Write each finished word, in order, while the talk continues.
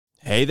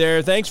Hey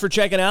there, thanks for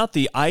checking out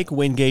the Ike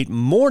Wingate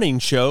Morning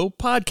Show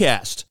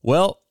podcast.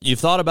 Well, you've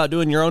thought about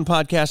doing your own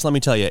podcast? Let me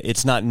tell you,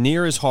 it's not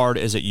near as hard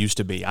as it used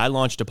to be. I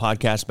launched a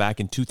podcast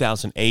back in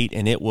 2008,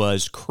 and it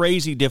was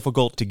crazy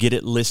difficult to get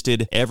it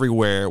listed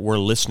everywhere where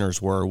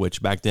listeners were, which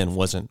back then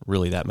wasn't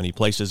really that many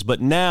places. But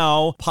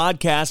now,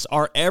 podcasts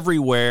are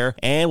everywhere,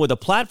 and with a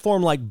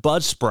platform like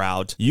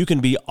Buzzsprout, you can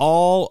be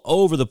all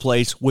over the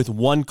place with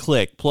one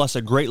click, plus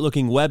a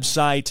great-looking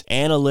website,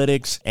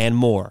 analytics, and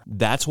more.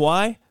 That's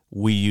why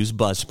we use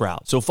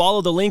Buzzsprout. So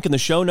follow the link in the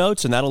show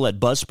notes, and that'll let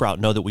Buzzsprout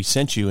know that we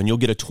sent you, and you'll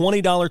get a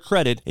 $20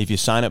 credit if you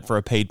sign up for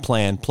a paid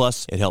plan.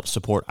 Plus, it helps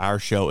support our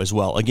show as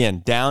well.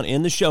 Again, down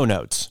in the show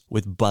notes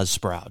with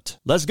Buzzsprout.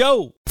 Let's go.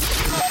 All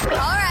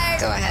right.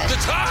 Go ahead. The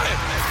time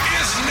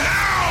is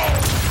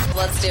now.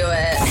 Let's do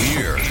it.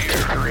 Here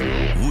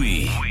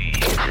we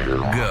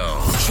go.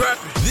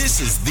 This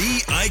is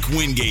the Ike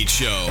Wingate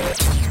Show.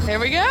 Here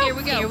we go. Here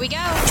we go. Here we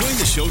go. Join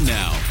the show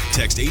now.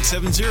 Text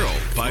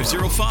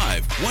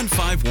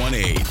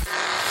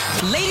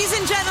 870-505-1518. Ladies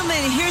and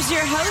gentlemen, here's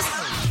your host,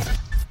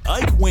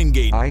 Ike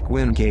Wingate. Ike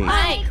Wingate.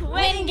 Ike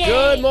Wingate.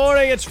 Good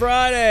morning. It's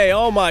Friday.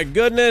 Oh, my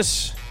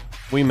goodness.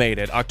 We made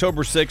it.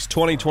 October 6,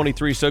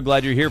 2023. So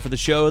glad you're here for the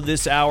show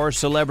this hour.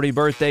 Celebrity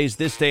birthdays,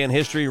 this day in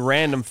history,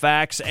 random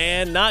facts,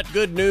 and not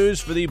good news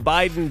for the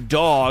Biden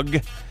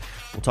dog.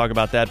 We'll talk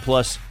about that.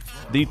 Plus,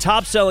 the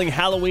top-selling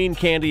Halloween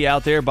candy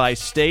out there by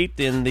state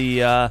in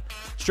the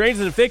Strange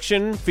Than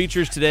Fiction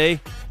features today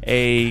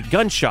a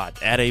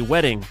gunshot at a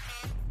wedding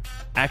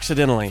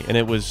accidentally, and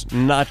it was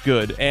not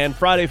good. And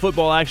Friday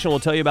football action,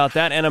 we'll tell you about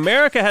that. And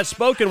America has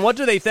spoken. What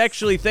do they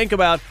actually think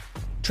about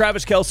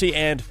Travis Kelce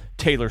and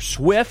Taylor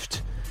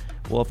Swift?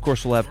 Well, of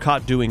course, we'll have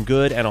Caught Doing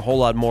Good and a whole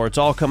lot more. It's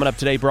all coming up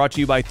today, brought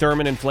to you by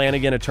Thurman and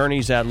Flanagan,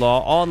 attorneys at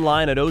law,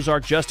 online at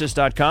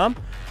ozarkjustice.com,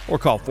 or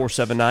call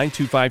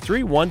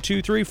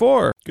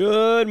 479-253-1234.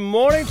 Good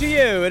morning to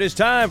you. It is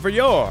time for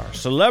your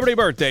celebrity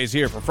birthdays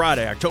here for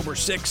Friday, October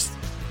 6th,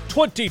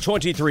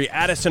 2023.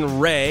 Addison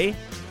Rae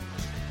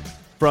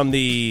from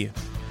the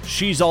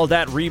She's All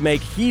That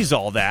remake, He's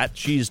All That.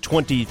 She's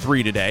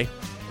 23 today.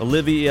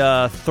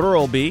 Olivia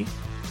Thirlby,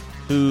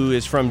 who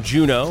is from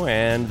Juno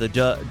and the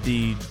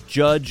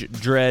Judge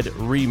Dredd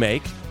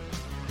remake,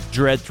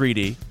 Dredd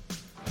 3D.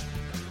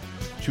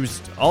 She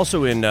was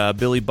also in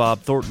Billy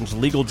Bob Thornton's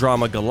legal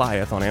drama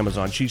Goliath on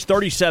Amazon. She's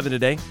 37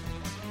 today.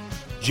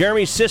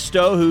 Jeremy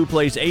Sisto, who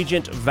plays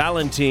Agent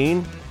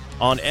Valentine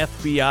on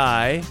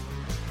FBI,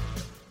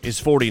 is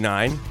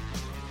 49.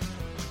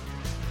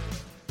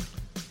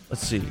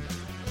 Let's see.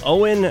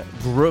 Owen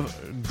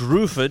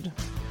Gruffudd,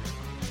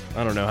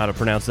 I don't know how to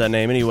pronounce that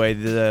name. Anyway,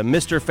 the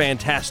Mr.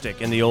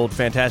 Fantastic in the old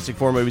Fantastic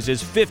Four movies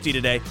is 50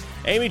 today.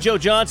 Amy Jo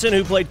Johnson,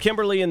 who played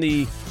Kimberly in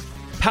the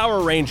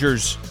Power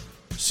Rangers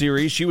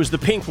series. She was the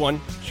pink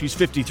one. She's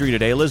 53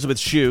 today. Elizabeth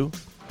Shue.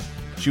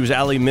 She was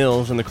Allie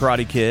Mills in The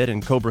Karate Kid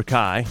and Cobra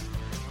Kai.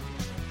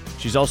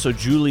 She's also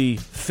Julie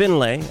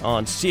Finlay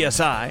on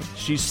CSI.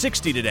 She's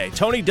 60 today.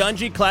 Tony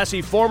Dungy,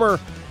 classy former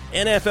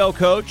NFL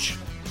coach,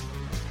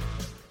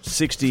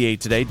 68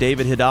 today.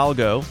 David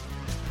Hidalgo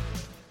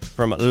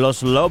from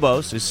Los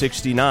Lobos is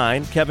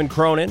 69. Kevin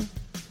Cronin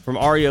from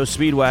REO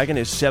Speedwagon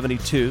is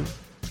 72.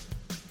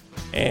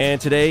 And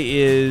today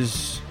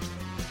is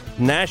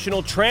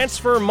National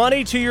Transfer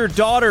Money to Your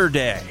Daughter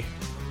Day.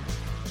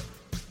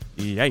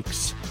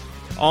 Yikes.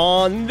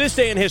 On this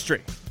day in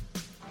history,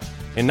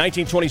 in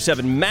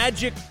 1927,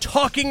 magic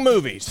talking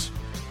movies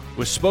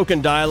with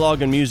spoken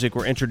dialogue and music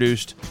were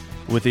introduced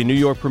with the New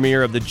York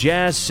premiere of The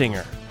Jazz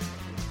Singer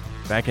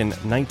back in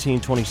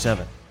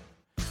 1927.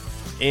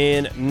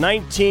 In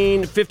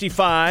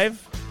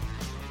 1955,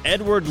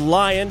 Edward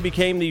Lyon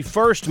became the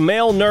first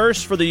male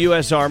nurse for the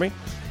U.S. Army.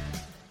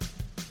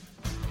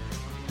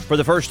 For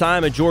the first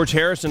time, a George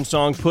Harrison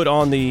song put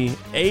on the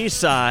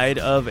A-side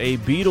of a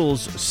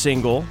Beatles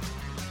single,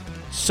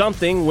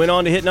 Something, went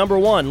on to hit number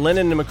one.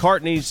 Lennon and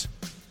McCartney's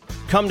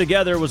Come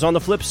Together was on the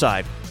flip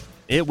side.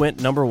 It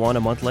went number one a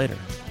month later.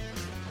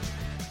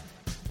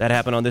 That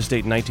happened on this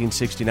date in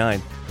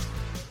 1969.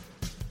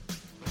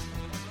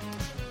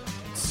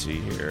 Let's see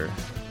here.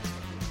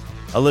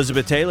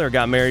 Elizabeth Taylor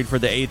got married for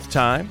the 8th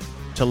time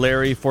to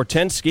Larry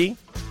Fortensky,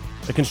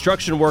 a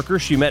construction worker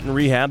she met in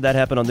rehab. That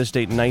happened on this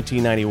date in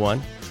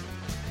 1991.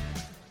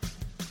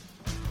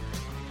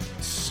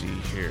 Let's see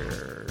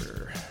here.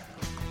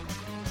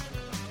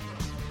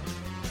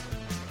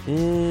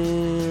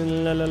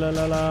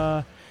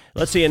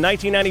 Let's see, in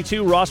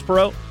 1992, Ross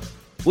Perot,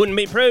 wouldn't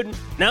be prudent.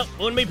 No,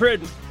 wouldn't be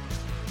prudent.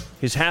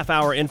 His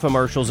half-hour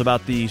infomercials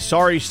about the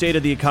sorry state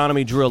of the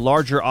economy drew a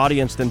larger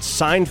audience than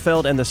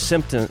Seinfeld and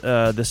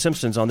The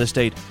Simpsons on this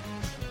date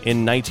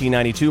in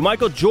 1992.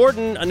 Michael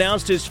Jordan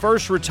announced his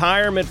first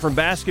retirement from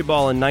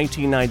basketball in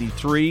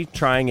 1993,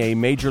 trying a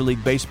Major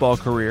League Baseball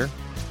career,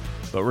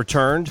 but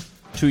returned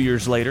 2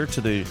 years later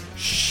to the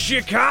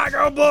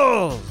Chicago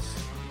Bulls.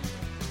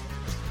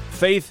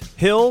 Faith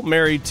Hill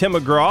married Tim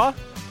McGraw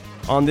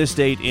on this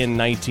date in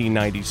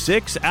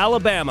 1996.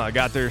 Alabama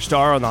got their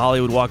star on the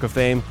Hollywood Walk of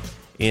Fame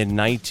in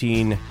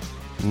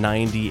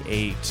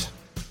 1998.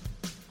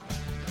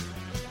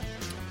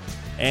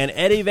 And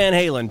Eddie Van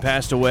Halen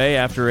passed away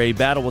after a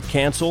battle with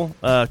cancer,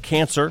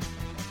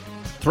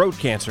 throat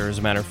cancer, as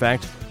a matter of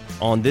fact,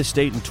 on this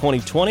date in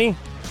 2020.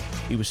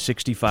 He was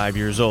 65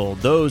 years old.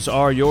 Those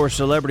are your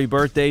celebrity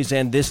birthdays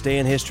and this day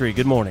in history.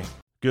 Good morning.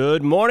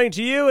 Good morning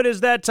to you. It is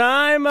that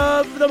time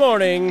of the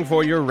morning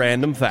for your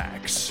random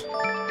facts.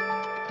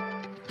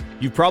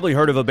 You've probably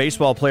heard of a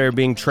baseball player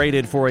being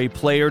traded for a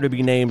player to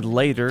be named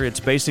later.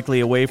 It's basically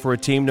a way for a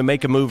team to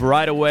make a move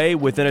right away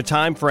within a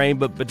time frame,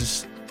 but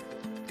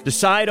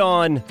decide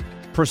on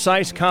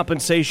precise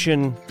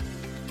compensation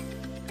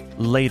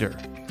later.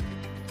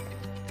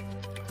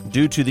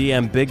 Due to the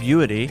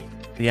ambiguity,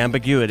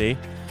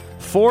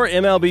 4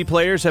 MLB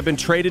players have been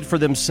traded for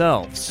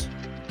themselves.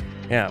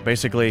 Yeah,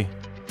 basically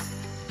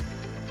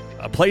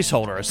a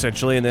placeholder,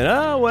 essentially, and then,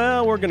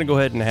 we're going to go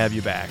ahead and have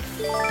you back.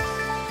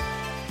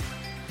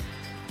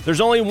 There's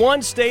only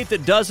one state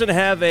that doesn't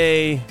have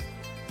a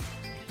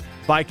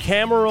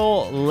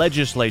bicameral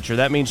legislature.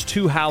 That means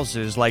 2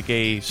 houses, like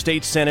a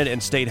state senate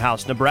and state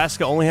house.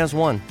 Nebraska only has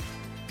 1.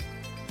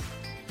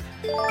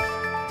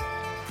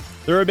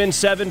 There have been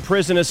 7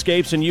 prison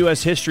escapes in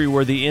U.S. history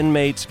where the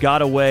inmates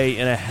got away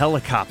in a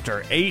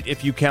helicopter. 8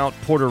 if you count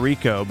Puerto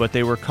Rico, but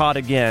they were caught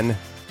again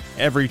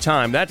every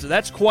time.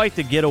 That's quite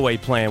the getaway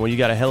plan when you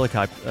got a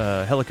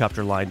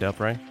helicopter lined up,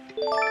 right?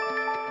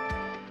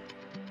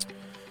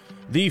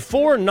 The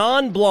 4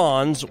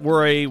 Non-Blondes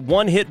were a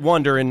one-hit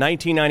wonder in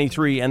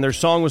 1993, and their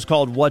song was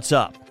called What's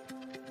Up.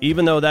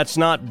 Even though that's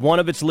not one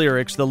of its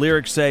lyrics, the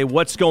lyrics say,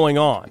 what's going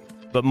on?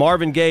 But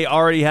Marvin Gaye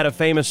already had a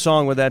famous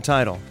song with that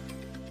title.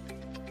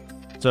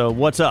 So,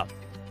 what's up?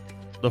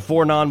 The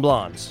 4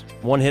 Non-Blondes,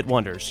 one-hit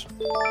wonders.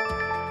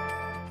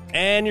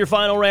 And your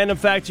final random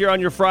fact here on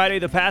your Friday,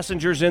 the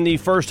passengers in the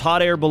first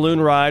hot air balloon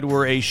ride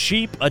were a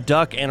sheep, a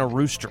duck, and a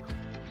rooster.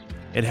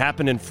 It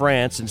happened in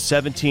France in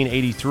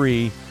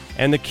 1783,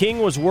 and the king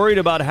was worried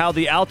about how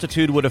the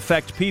altitude would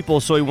affect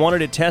people, so he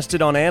wanted it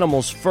tested on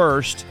animals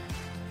first.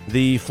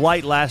 The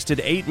flight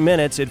lasted 8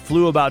 minutes. It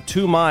flew about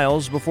 2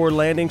 miles before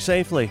landing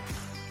safely.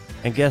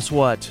 And guess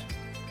what?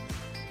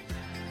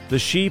 The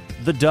sheep,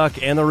 the duck,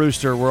 and the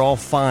rooster were all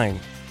fine.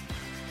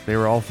 They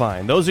were all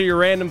fine. Those are your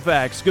random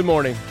facts. Good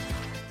morning.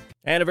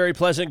 And a very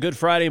pleasant Good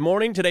Friday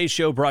morning. Today's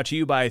show brought to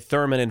you by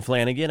Thurman and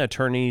Flanagan,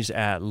 attorneys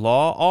at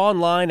law.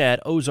 Online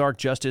at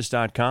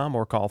ozarkjustice.com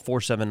or call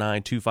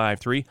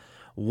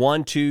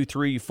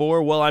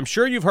 479-253-1234. Well, I'm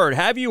sure you've heard.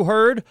 Have you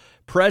heard?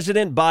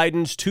 President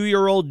Biden's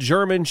 2-year-old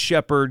German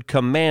Shepherd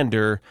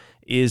Commander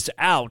is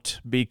out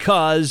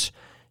because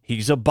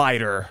he's a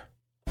biter.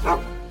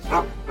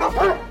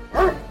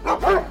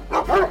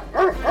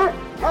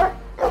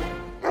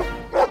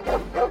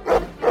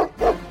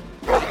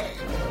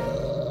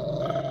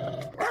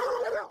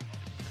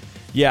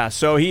 Yeah,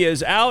 so he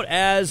is out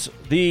as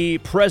the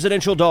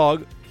presidential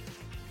dog.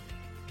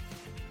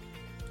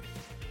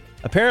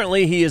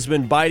 Apparently, he has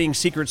been biting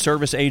Secret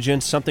Service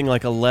agents something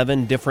like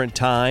 11 different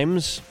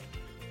times.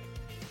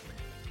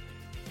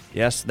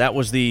 Yes, that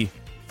was the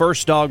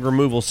first dog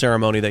removal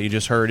ceremony that you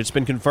just heard. It's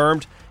been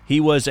confirmed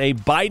he was a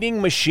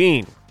biting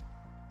machine.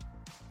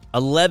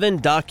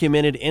 11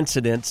 documented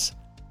incidents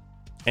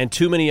and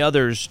too many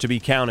others to be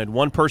counted.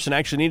 One person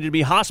actually needed to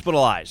be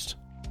hospitalized.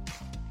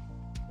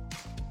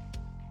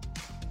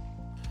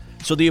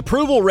 So the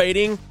approval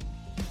rating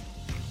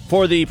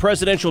for the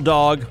presidential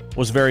dog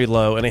was very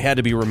low, and it had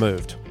to be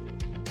removed.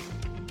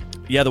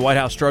 Yeah, the White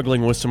House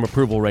struggling with some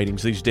approval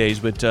ratings these days,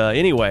 but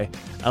anyway,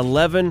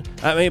 11.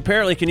 I mean,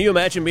 apparently, can you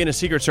imagine being a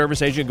Secret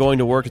Service agent going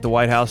to work at the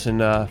White House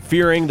and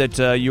fearing that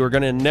you are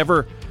going to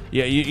never,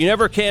 you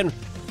never can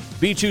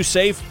be too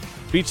safe.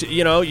 You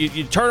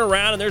turn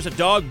around and there's a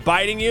dog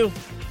biting you.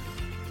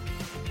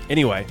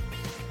 Anyway,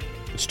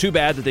 it's too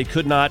bad that they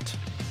could not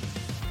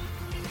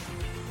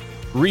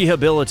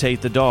rehabilitate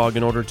the dog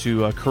in order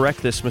to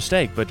correct this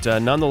mistake. But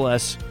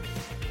nonetheless,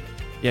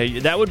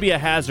 yeah, that would be a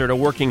hazard, a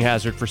working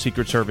hazard for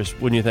Secret Service,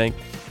 wouldn't you think?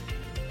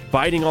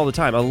 Biting all the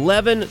time.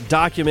 11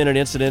 documented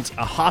incidents,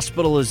 a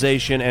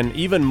hospitalization, and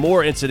even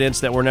more incidents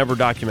that were never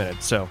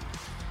documented. So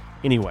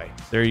anyway,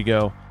 there you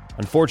go.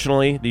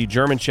 Unfortunately, the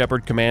German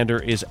Shepherd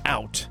Commander is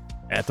out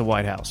at the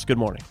White House. Good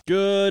morning.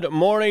 Good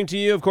morning to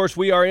you. Of course,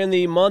 we are in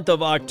the month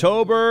of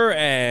October,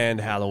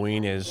 and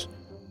Halloween is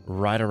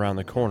right around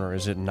the corner,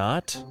 is it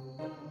not?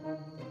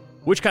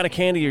 Which kind of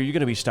candy are you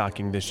going to be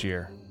stocking this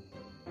year?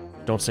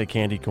 Don't say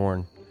candy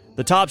corn.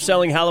 The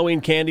top-selling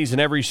Halloween candies in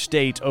every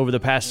state over the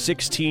past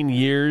 16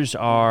 years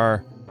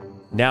are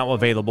now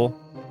available.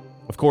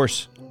 Of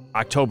course,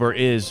 October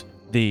is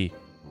the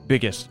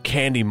biggest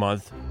candy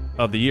month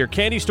of the year.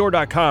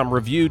 CandyStore.com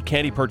reviewed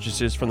candy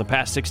purchases from the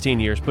past 16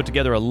 years, put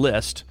together a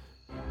list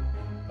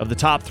of the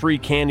top 3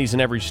 candies in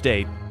every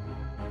state.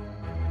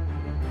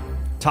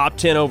 Top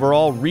 10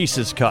 overall,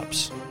 Reese's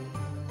Cups.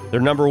 They're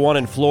number 1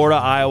 in Florida,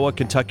 Iowa,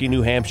 Kentucky,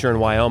 New Hampshire, and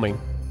Wyoming.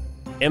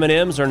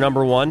 M&M's are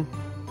number 1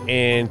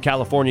 in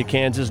California,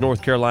 Kansas,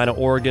 North Carolina,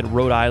 Oregon,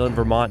 Rhode Island,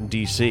 Vermont, and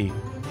D.C.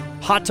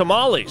 Hot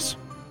tamales.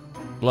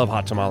 Love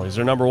hot tamales.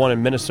 They're number 1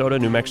 in Minnesota,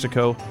 New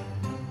Mexico,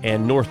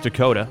 and North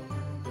Dakota.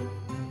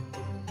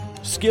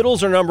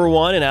 Skittles are number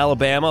 1 in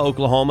Alabama,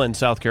 Oklahoma, and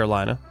South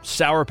Carolina.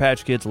 Sour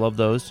Patch Kids, love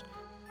those.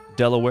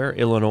 Delaware,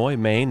 Illinois,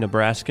 Maine,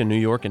 Nebraska, New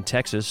York, and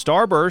Texas.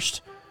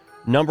 Starburst,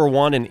 number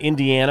 1 in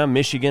Indiana,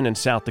 Michigan, and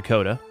South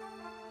Dakota.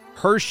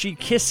 Hershey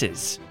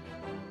Kisses,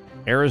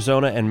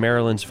 Arizona and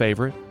Maryland's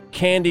favorite.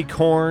 Candy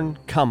corn,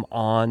 come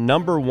on,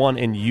 number 1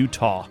 in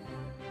Utah.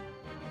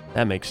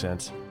 That makes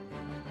sense.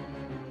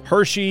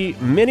 Hershey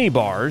mini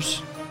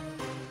bars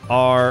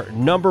are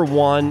number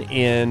 1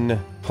 in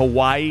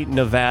Hawaii,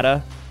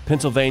 Nevada,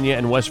 Pennsylvania,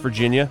 and West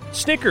Virginia.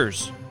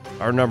 Snickers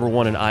are number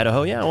 1 in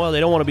Idaho. Yeah, well, they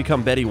don't want to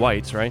become Betty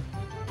Whites, right?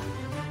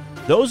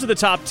 Those are the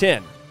top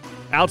 10.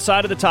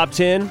 Outside of the top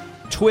 10,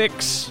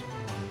 Twix.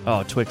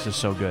 Oh, Twix is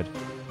so good.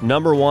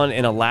 Number 1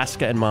 in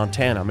Alaska and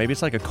Montana. Maybe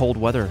it's like a cold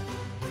weather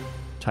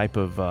type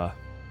of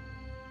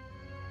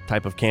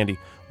candy.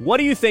 What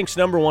do you think's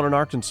number 1 in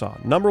Arkansas?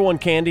 Number 1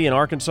 candy in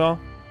Arkansas?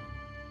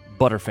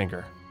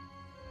 Butterfinger.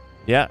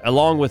 Yeah,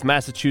 along with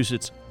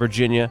Massachusetts,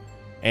 Virginia,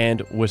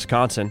 and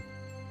Wisconsin.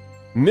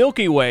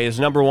 Milky Way is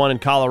number 1 in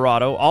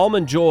Colorado.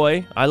 Almond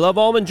Joy, I love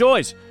Almond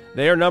Joys.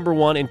 They are number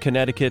 1 in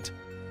Connecticut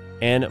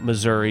and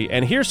Missouri.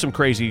 And here's some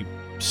crazy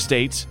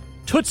states.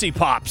 Tootsie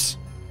Pops,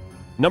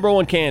 number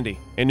 1 candy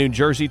in New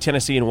Jersey,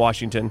 Tennessee, and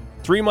Washington.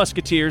 Three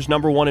Musketeers,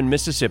 number 1 in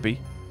Mississippi.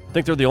 I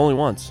think they're the only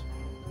ones.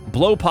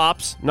 Blow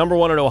Pops, number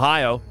 1 in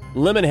Ohio.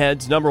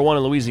 Lemonheads, number 1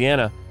 in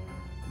Louisiana.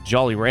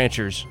 Jolly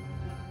Ranchers,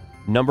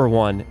 number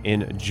 1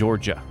 in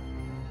Georgia.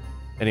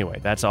 Anyway,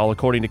 that's all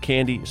according to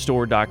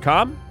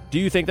CandyStore.com. Do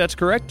you think that's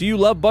correct? Do you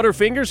love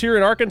Butterfingers here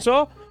in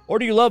Arkansas? Or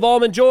do you love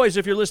Almond Joys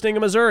if you're listening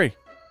in Missouri?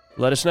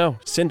 Let us know.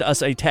 Send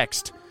us a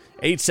text.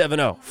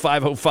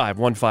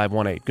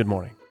 870-505-1518. Good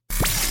morning.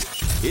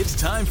 It's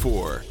time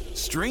for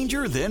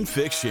Stranger Than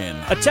Fiction.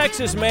 A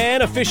Texas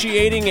man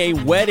officiating a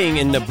wedding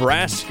in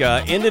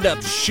Nebraska ended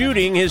up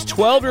shooting his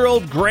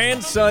 12-year-old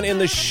grandson in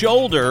the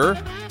shoulder.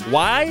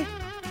 Why?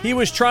 He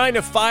was trying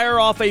to fire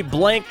off a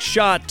blank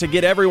shot to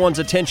get everyone's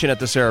attention at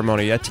the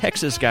ceremony. A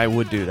Texas guy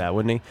would do that,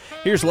 wouldn't he?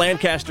 Here's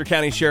Lancaster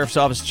County Sheriff's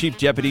Office Chief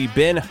Deputy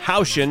Ben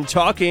Haushen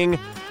talking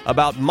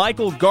about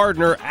Michael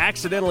Gardner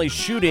accidentally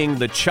shooting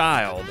the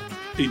child.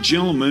 A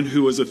gentleman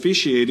who was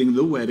officiating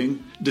the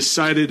wedding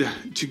decided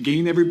to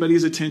gain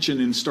everybody's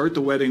attention and start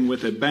the wedding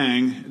with a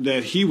bang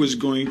that he was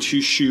going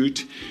to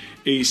shoot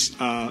a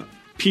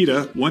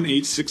PETA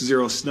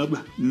 1860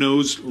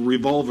 snub-nosed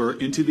revolver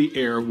into the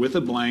air with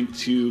a blank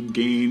to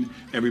gain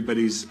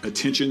everybody's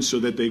attention so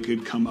that they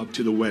could come up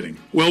to the wedding.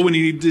 Well, when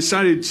he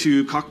decided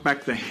to cock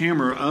back the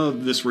hammer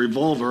of this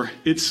revolver,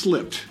 it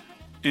slipped,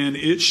 and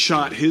it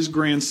shot his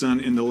grandson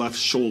in the left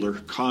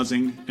shoulder,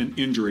 causing an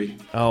injury.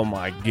 Oh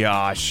my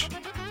gosh.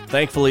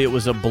 Thankfully, it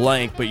was a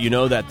blank, but you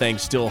know that thing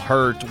still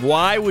hurt.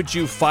 Why would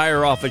you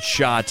fire off a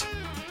shot?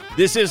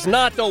 This is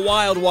not the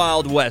Wild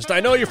Wild West. I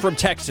know you're from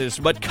Texas,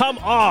 but come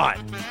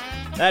on.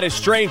 That is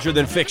Stranger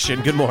Than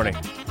Fiction. Good morning.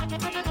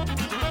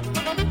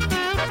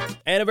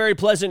 And a very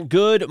pleasant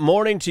good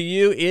morning to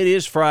you. It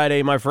is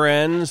Friday, my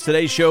friends.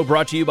 Today's show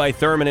brought to you by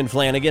Thurman and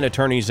Flanagan,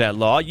 attorneys at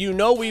law. You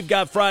know we've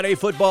got Friday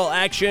football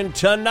action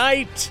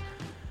tonight.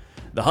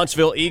 The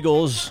Huntsville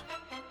Eagles,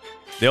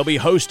 they'll be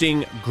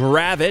hosting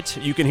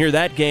Gravette. You can hear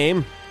that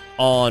game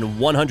on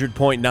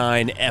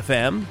 100.9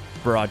 FM,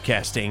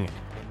 broadcasting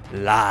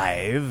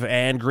live.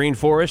 And Green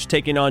Forest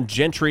taking on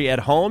Gentry at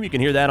home. You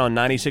can hear that on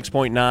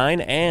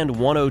 96.9 and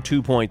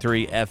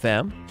 102.3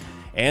 FM.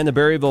 And the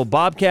Berryville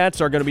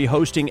Bobcats are going to be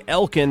hosting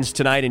Elkins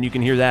tonight, and you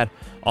can hear that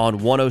on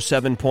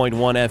 107.1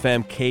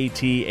 FM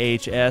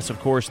KTHS.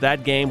 Of course,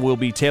 that game will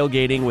be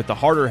tailgating with the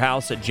Harder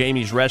House at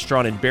Jamie's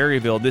Restaurant in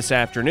Berryville this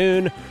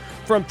afternoon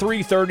from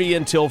 3:30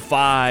 until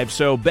 5.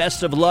 So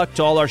best of luck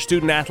to all our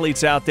student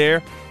athletes out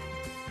there.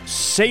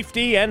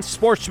 Safety and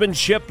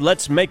sportsmanship,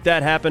 let's make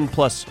that happen.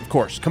 Plus, of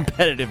course,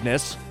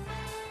 competitiveness.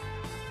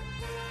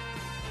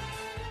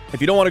 If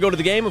you don't want to go to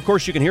the game, of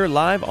course, you can hear it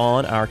live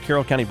on our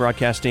Carroll County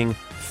Broadcasting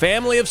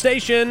family of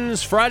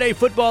stations. Friday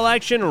football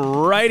action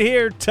right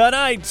here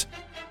tonight.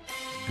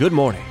 Good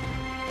morning.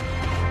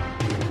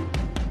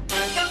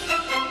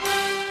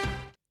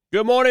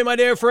 Good morning, my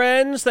dear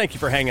friends. Thank you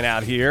for hanging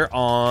out here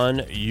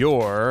on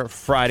your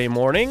Friday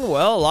morning.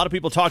 Well, a lot of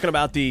people talking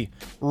about the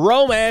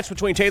romance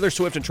between Taylor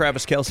Swift and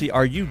Travis Kelce.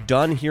 Are you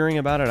done hearing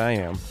about it? I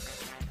am.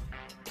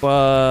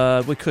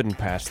 But we couldn't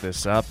pass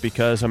this up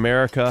because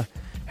America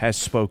has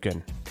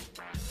spoken.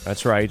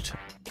 That's right.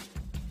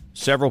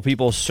 Several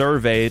people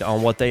surveyed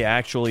on what they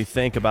actually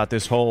think about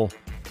this whole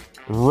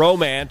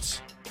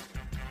romance.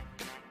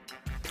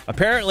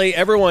 Apparently,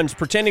 everyone's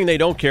pretending they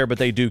don't care, but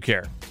they do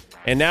care.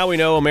 And now we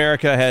know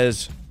America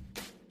has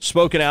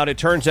spoken out. It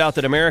turns out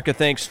that America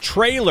thinks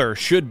trailer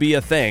should be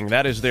a thing.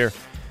 That is their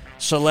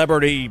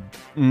celebrity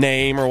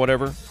name or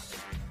whatever.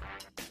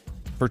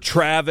 For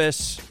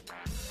Travis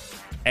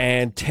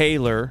and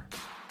Taylor.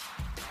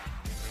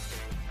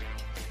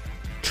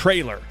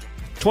 Trailer.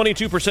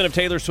 22% of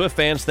Taylor Swift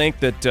fans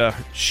think that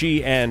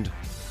she and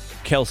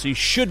Kelce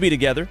should be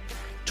together.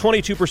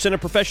 22%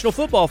 of professional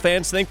football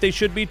fans think they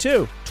should be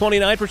too.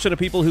 29% of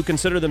people who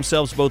consider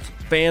themselves both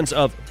fans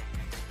of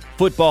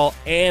football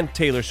and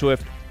Taylor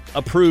Swift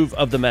approve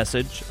of the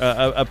message,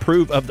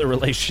 approve of the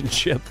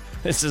relationship.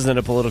 This isn't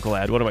a political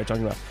ad. What am I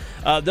talking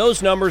about?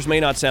 Those numbers may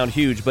not sound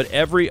huge, but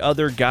every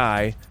other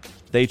guy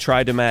they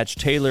tried to match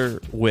Taylor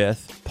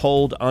with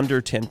polled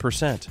under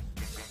 10%.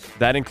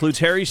 That includes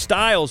Harry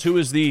Styles, who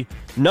is the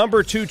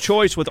number 2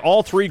 choice with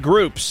all 3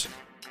 groups.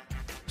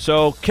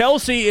 So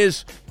Kelsey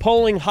is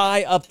polling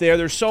high up there.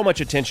 There's so much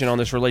attention on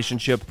this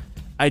relationship.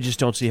 I just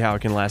don't see how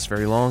it can last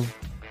very long.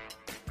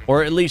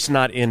 Or at least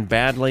not end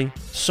badly.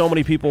 So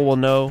many people will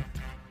know.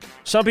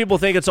 Some people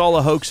think it's all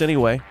a hoax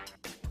anyway.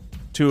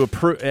 To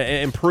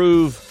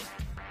improve,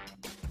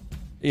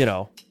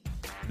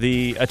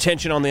 the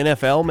attention on the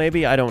NFL,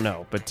 maybe? I don't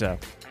know. But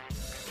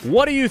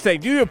what do you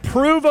think? Do you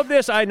approve of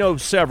this? I know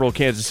several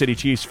Kansas City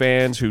Chiefs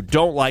fans who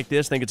don't like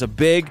this, think it's a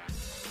big,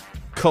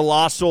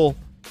 colossal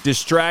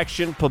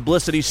distraction,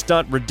 publicity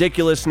stunt,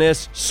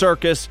 ridiculousness,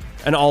 circus,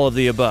 and all of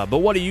the above. But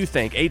what do you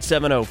think?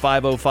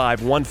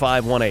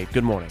 870-505-1518.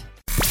 Good morning.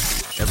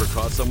 Ever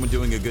caught someone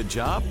doing a good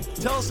job?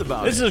 Tell us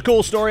about it. This is a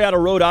cool story out of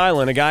Rhode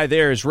Island. A guy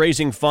there is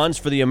raising funds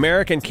for the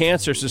American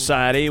Cancer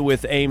Society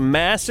with a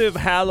massive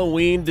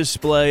Halloween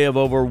display of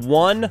over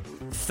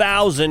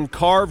 1,000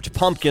 carved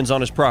pumpkins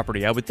on his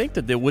property. I would think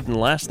that they wouldn't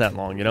last that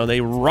long. They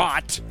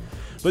rot.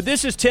 But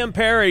this is Tim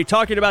Perry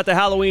talking about the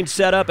Halloween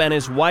setup and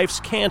his wife's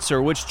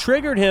cancer, which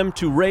triggered him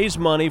to raise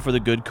money for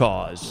the good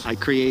cause. I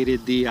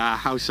created the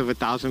House of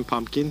 1,000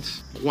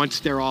 Pumpkins.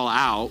 Once they're all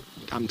out,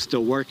 I'm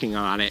still working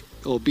on it.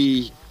 It'll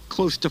be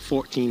close to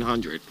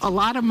 1,400. A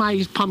lot of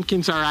my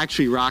pumpkins are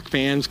actually rock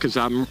fans because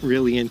I'm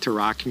really into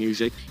rock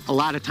music. A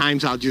lot of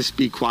times I'll just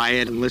be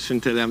quiet and listen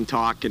to them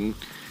talk and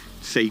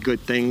say good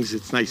things.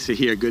 It's nice to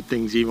hear good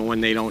things even when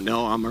they don't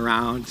know I'm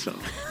around. So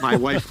my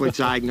wife was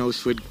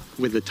diagnosed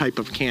with a type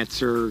of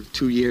cancer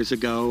 2 years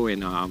ago,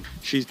 and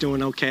she's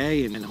doing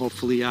okay, and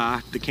hopefully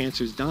the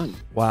cancer's done.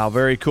 Wow,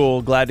 very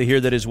cool. Glad to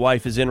hear that his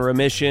wife is in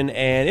remission.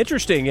 And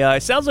interesting,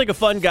 it sounds like a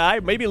fun guy,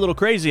 maybe a little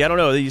crazy. I don't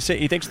know.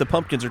 He thinks the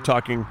pumpkins are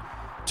talking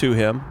to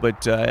him.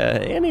 But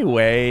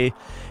anyway,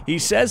 he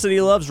says that he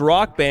loves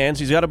rock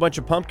bands. He's got a bunch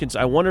of pumpkins.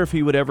 I wonder if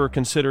he would ever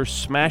consider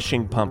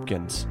smashing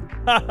pumpkins.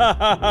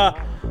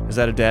 Is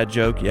that a dad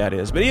joke? Yeah, it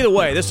is. But either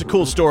way, this is a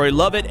cool story.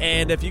 Love it.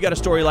 And if you got a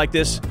story like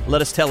this,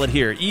 let us tell it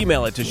here.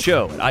 Email it to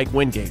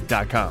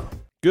show@ikewingate.com.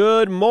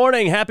 Good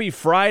morning. Happy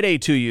Friday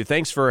to you.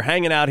 Thanks for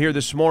hanging out here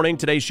this morning.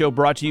 Today's show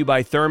brought to you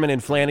by Thurman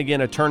and Flanagan,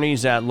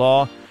 attorneys at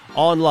law.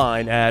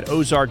 Online at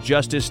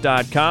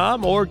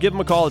ozarkjustice.com or give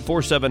them a call at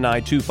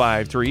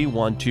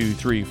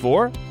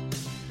 479-253-1234.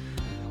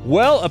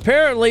 Well,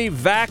 apparently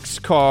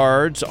Vax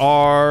cards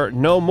are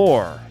no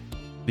more.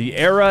 The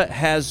era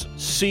has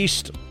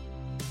ceased.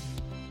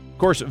 Of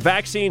course,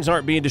 vaccines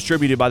aren't being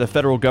distributed by the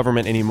federal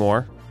government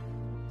anymore.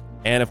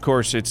 And of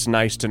course, it's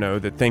nice to know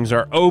that things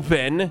are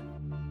open.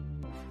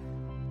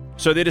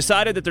 So they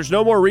decided that there's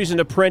no more reason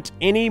to print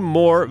any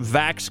more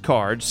Vax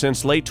cards.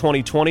 Since late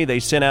 2020, they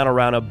sent out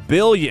around a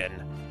billion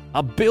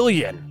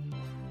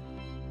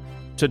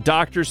to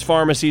doctors,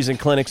 pharmacies, and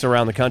clinics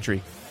around the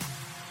country.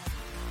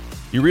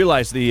 You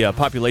realize the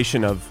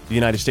population of the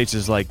United States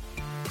is like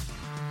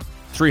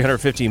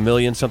 350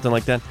 million, something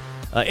like that.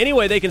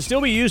 Anyway, they can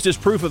still be used as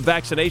proof of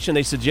vaccination.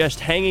 They suggest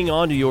hanging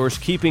on to yours,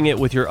 keeping it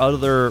with your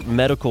other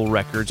medical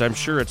records. I'm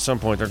sure at some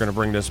point they're going to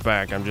bring this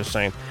back. I'm just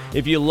saying.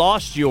 If you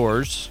lost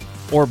yours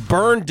or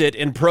burned it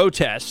in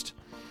protest,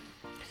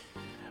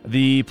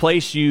 the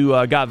place you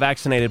got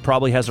vaccinated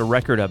probably has a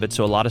record of it.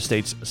 So a lot of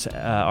states they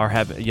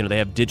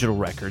have digital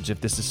records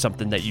if this is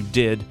something that you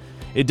did.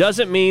 It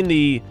doesn't mean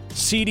the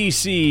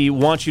CDC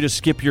wants you to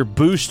skip your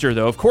booster,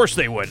 though. Of course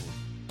they wouldn't.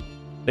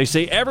 They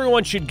say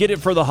everyone should get it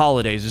for the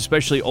holidays,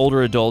 especially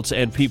older adults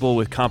and people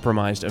with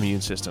compromised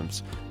immune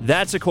systems.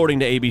 That's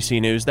according to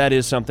ABC News. That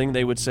is something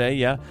they would say,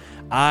 yeah.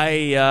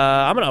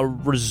 I'm going to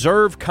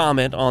reserve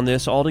comment on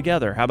this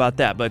altogether. How about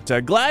that?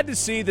 But glad to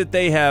see that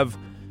they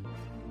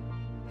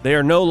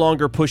are no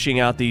longer pushing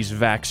out these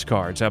Vax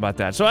cards. How about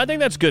that? So I think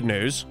that's good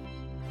news,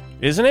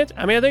 isn't it?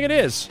 I mean, I think it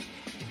is.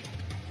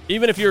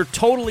 Even if you're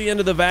totally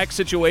into the Vax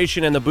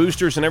situation and the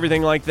boosters and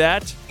everything like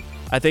that,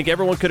 I think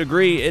everyone could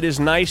agree it is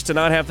nice to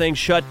not have things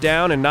shut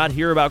down and not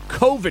hear about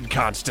COVID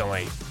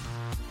constantly.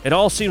 It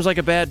all seems like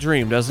a bad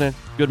dream, doesn't it?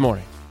 Good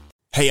morning.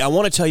 Hey, I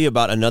want to tell you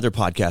about another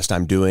podcast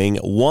I'm doing,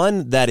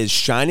 one that is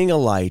shining a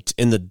light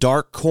in the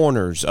dark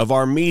corners of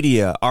our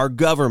media, our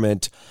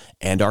government,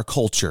 and our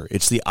culture.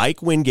 It's the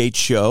Ike Wingate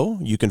Show.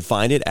 You can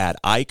find it at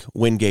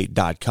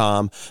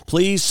ikewingate.com.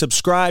 Please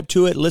subscribe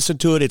to it, listen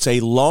to it. It's a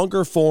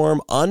longer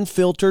form,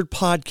 unfiltered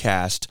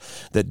podcast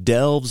that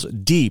delves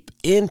deep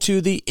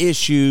into the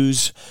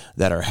issues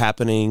that are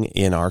happening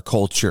in our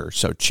culture.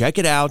 So check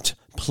it out,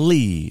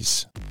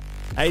 please.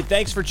 Hey,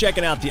 thanks for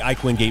checking out the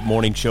Ike Wingate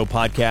Morning Show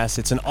podcast.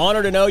 It's an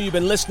honor to know you've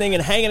been listening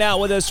and hanging out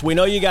with us. We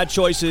know you got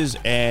choices,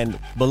 and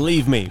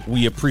believe me,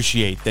 we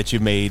appreciate that you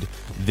made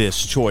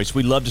this choice.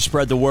 We'd love to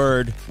spread the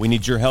word. We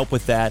need your help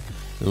with that.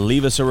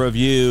 Leave us a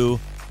review,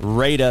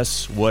 rate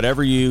us,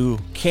 whatever you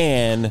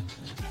can,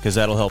 because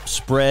that'll help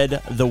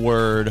spread the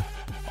word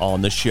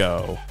on the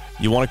show.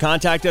 You want to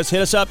contact us,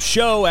 hit us up,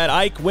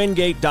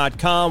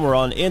 show@ikewingate.com. We're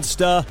on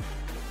Insta,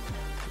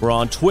 We're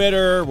on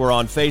Twitter. We're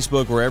on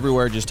Facebook. We're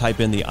everywhere. Just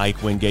type in the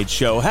Ike Wingate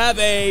Show. Have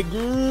a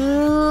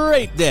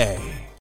great day.